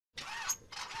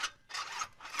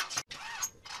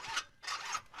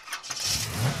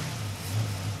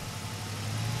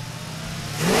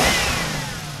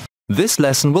This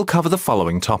lesson will cover the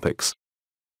following topics: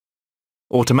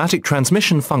 automatic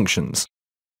transmission functions,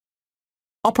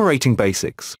 operating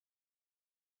basics.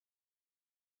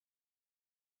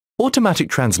 Automatic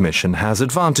transmission has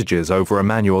advantages over a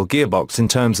manual gearbox in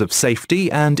terms of safety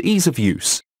and ease of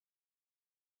use.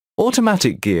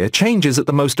 Automatic gear changes at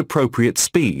the most appropriate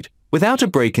speed without a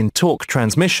break in torque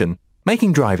transmission,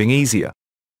 making driving easier.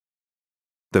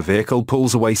 The vehicle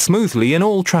pulls away smoothly in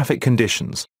all traffic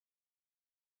conditions.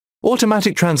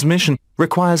 Automatic transmission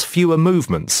requires fewer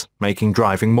movements, making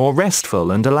driving more restful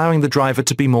and allowing the driver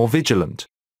to be more vigilant.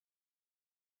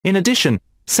 In addition,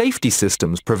 safety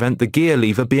systems prevent the gear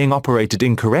lever being operated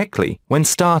incorrectly when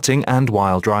starting and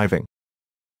while driving.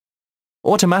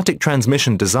 Automatic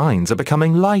transmission designs are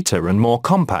becoming lighter and more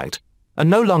compact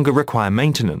and no longer require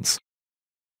maintenance.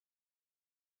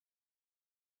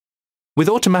 With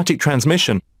automatic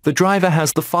transmission, the driver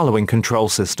has the following control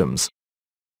systems: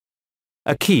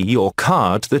 a key or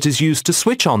card that is used to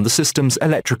switch on the system's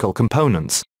electrical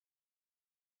components,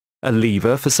 a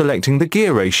lever for selecting the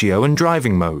gear ratio and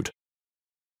driving mode,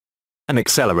 an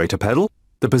accelerator pedal,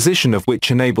 the position of which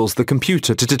enables the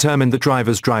computer to determine the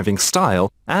driver's driving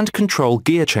style and control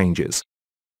gear changes,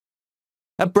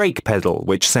 a brake pedal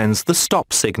which sends the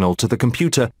stop signal to the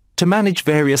computer to manage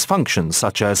various functions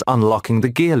such as unlocking the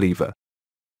gear lever,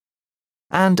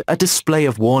 and a display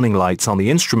of warning lights on the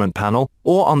instrument panel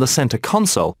or on the center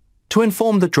console to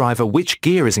inform the driver which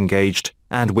gear is engaged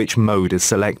and which mode is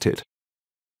selected.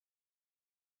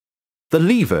 The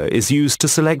lever is used to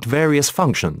select various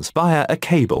functions via a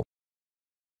cable.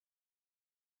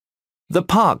 The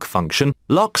park function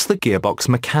locks the gearbox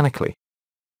mechanically.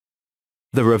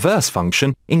 The reverse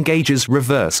function engages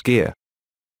reverse gear.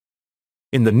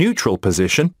 In the neutral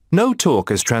position, no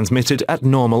torque is transmitted at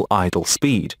normal idle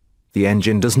speed. The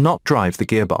engine does not drive the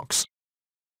gearbox.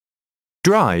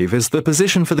 Drive is the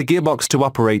position for the gearbox to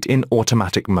operate in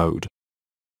automatic mode.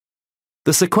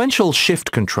 The sequential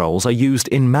shift controls are used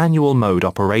in manual mode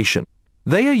operation.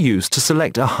 They are used to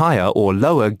select a higher or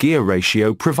lower gear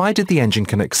ratio provided the engine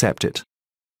can accept it.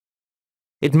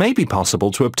 It may be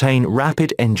possible to obtain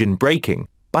rapid engine braking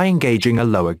by engaging a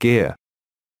lower gear.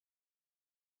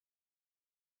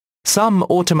 Some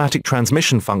automatic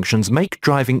transmission functions make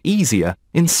driving easier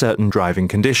in certain driving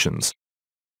conditions.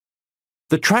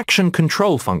 The traction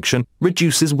control function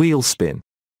reduces wheel spin.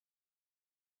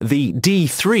 The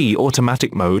D3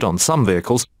 automatic mode on some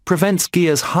vehicles prevents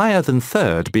gears higher than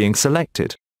third being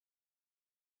selected.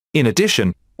 In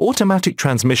addition, automatic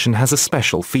transmission has a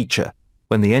special feature.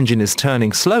 When the engine is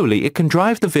turning slowly, it can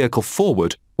drive the vehicle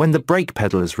forward when the brake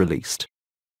pedal is released.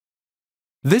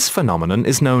 This phenomenon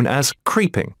is known as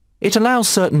creeping. It allows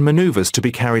certain maneuvers to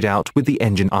be carried out with the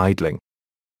engine idling.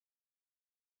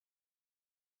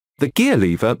 The gear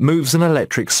lever moves an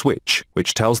electric switch,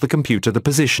 which tells the computer the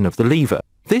position of the lever.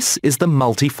 This is the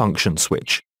multifunction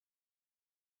switch.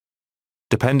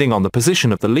 Depending on the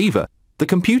position of the lever, the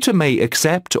computer may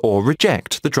accept or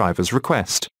reject the driver's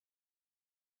request.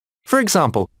 For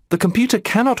example, the computer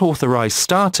cannot authorize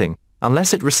starting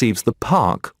unless it receives the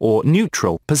park or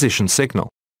neutral position signal.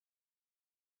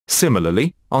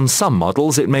 Similarly, on some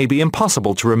models it may be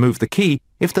impossible to remove the key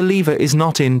if the lever is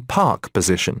not in park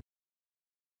position.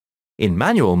 In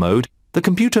manual mode, the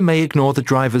computer may ignore the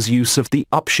driver's use of the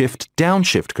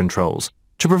upshift-downshift controls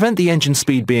to prevent the engine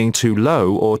speed being too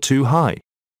low or too high.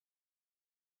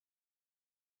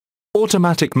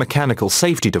 Automatic mechanical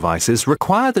safety devices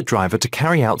require the driver to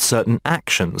carry out certain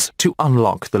actions to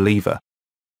unlock the lever.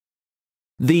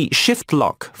 The shift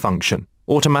lock function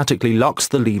automatically locks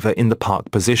the lever in the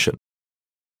park position.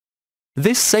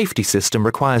 This safety system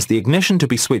requires the ignition to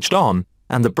be switched on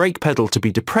and the brake pedal to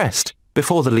be depressed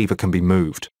before the lever can be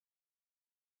moved.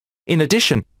 In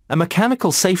addition, a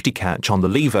mechanical safety catch on the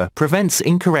lever prevents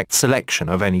incorrect selection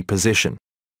of any position.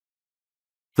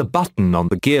 The button on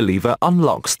the gear lever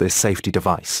unlocks this safety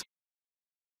device.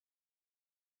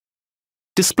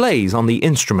 Displays on the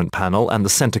instrument panel and the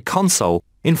center console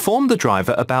inform the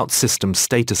driver about system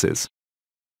statuses.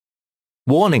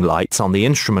 Warning lights on the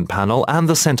instrument panel and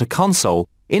the center console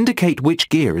indicate which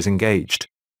gear is engaged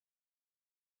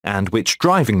and which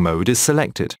driving mode is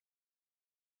selected.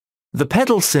 The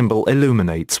pedal symbol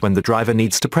illuminates when the driver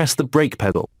needs to press the brake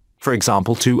pedal, for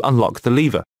example to unlock the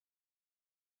lever.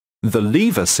 The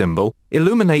lever symbol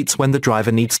illuminates when the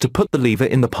driver needs to put the lever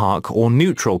in the park or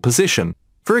neutral position,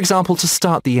 for example to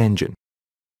start the engine.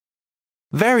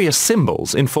 Various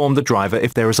symbols inform the driver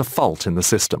if there is a fault in the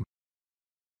system.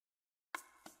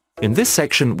 In this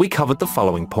section, we covered the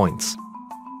following points.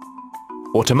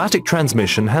 Automatic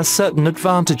transmission has certain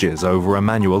advantages over a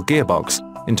manual gearbox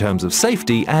in terms of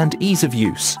safety and ease of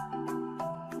use.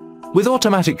 With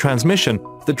automatic transmission,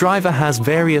 the driver has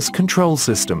various control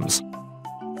systems.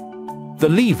 The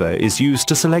lever is used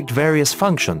to select various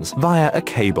functions via a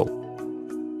cable.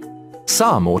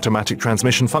 Some automatic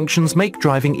transmission functions make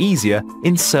driving easier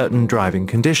in certain driving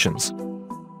conditions.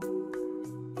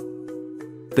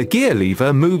 The gear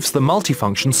lever moves the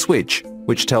multifunction switch,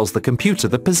 which tells the computer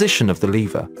the position of the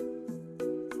lever.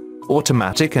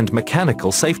 Automatic and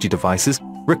mechanical safety devices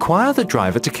require the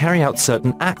driver to carry out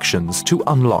certain actions to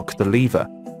unlock the lever.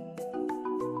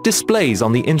 Displays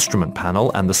on the instrument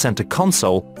panel and the center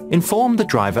console inform the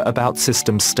driver about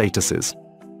system statuses.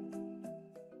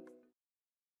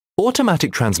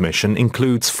 Automatic transmission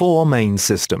includes four main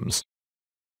systems.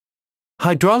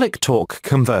 Hydraulic torque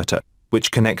converter,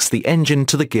 which connects the engine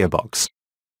to the gearbox.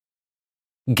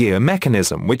 Gear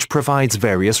mechanism, which provides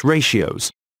various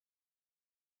ratios.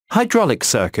 Hydraulic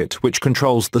circuit, which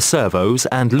controls the servos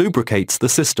and lubricates the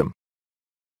system.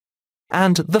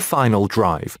 And the final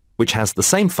drive, which has the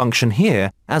same function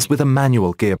here as with a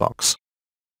manual gearbox.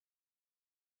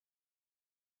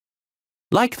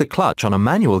 Like the clutch on a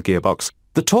manual gearbox,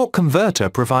 the torque converter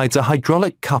provides a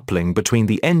hydraulic coupling between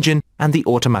the engine and the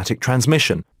automatic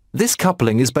transmission. This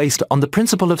coupling is based on the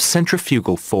principle of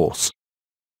centrifugal force.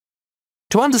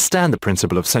 To understand the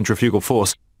principle of centrifugal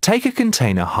force, take a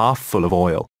container half full of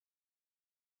oil.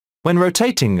 When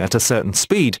rotating at a certain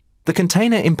speed, the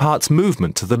container imparts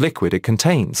movement to the liquid it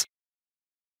contains.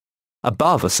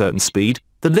 Above a certain speed,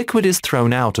 the liquid is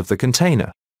thrown out of the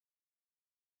container.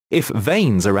 If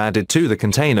vanes are added to the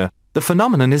container, the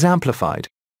phenomenon is amplified.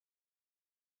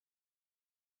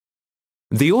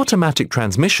 The automatic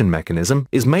transmission mechanism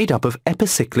is made up of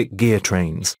epicyclic gear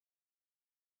trains.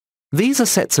 These are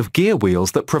sets of gear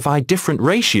wheels that provide different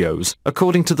ratios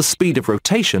according to the speed of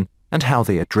rotation and how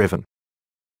they are driven.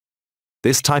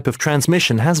 This type of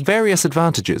transmission has various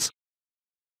advantages.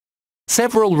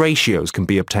 Several ratios can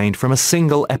be obtained from a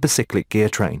single epicyclic gear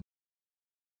train.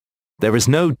 There is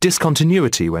no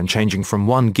discontinuity when changing from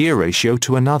one gear ratio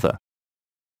to another.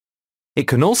 It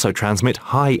can also transmit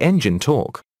high engine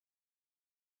torque.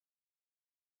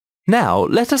 Now,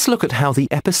 let us look at how the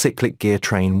epicyclic gear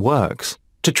train works.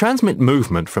 To transmit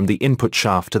movement from the input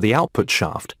shaft to the output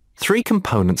shaft, three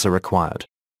components are required.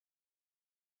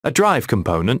 A drive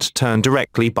component turned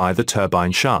directly by the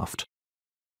turbine shaft.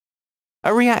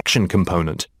 A reaction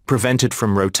component prevented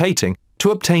from rotating to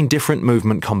obtain different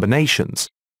movement combinations.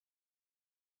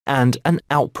 And an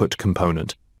output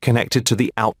component connected to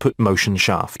the output motion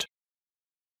shaft.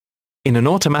 In an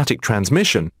automatic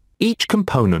transmission, each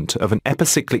component of an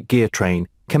epicyclic gear train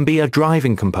can be a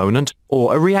driving component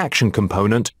or a reaction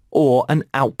component or an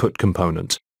output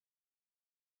component.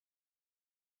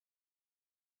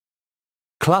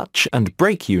 Clutch and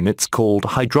brake units called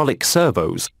hydraulic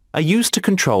servos are used to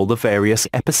control the various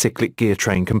epicyclic gear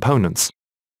train components.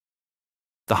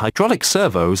 The hydraulic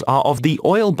servos are of the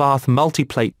oil bath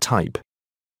multiplate type.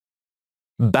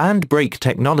 Band brake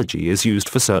technology is used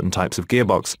for certain types of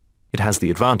gearbox. It has the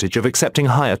advantage of accepting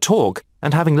higher torque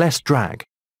and having less drag.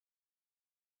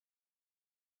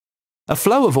 A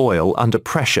flow of oil under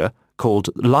pressure, called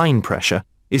line pressure,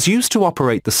 is used to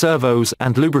operate the servos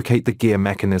and lubricate the gear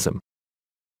mechanism.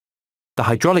 The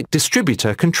hydraulic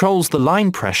distributor controls the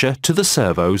line pressure to the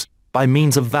servos by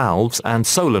means of valves and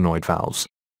solenoid valves.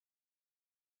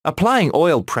 Applying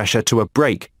oil pressure to a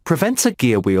brake prevents a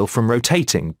gear wheel from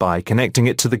rotating by connecting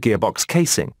it to the gearbox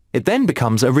casing. It then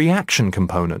becomes a reaction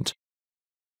component.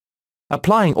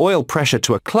 Applying oil pressure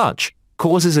to a clutch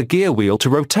causes a gear wheel to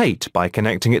rotate by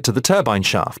connecting it to the turbine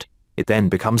shaft. It then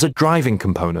becomes a driving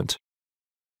component.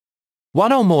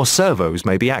 One or more servos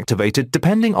may be activated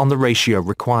depending on the ratio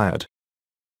required.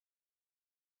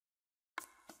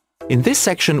 In this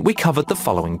section, we covered the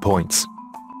following points.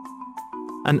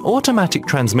 An automatic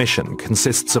transmission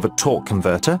consists of a torque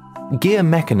converter, gear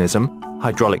mechanism,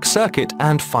 hydraulic circuit,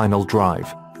 and final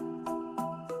drive.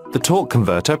 The torque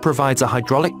converter provides a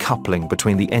hydraulic coupling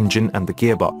between the engine and the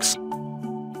gearbox.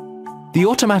 The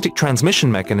automatic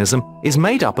transmission mechanism is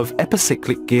made up of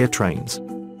epicyclic gear trains.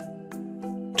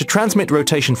 To transmit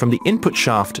rotation from the input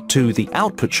shaft to the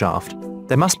output shaft,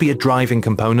 there must be a driving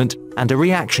component and a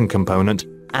reaction component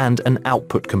and an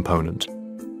output component.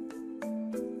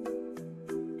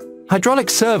 Hydraulic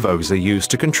servos are used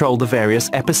to control the various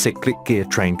epicyclic gear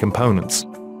train components.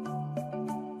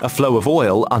 A flow of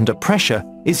oil under pressure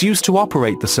is used to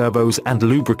operate the servos and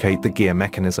lubricate the gear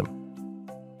mechanism.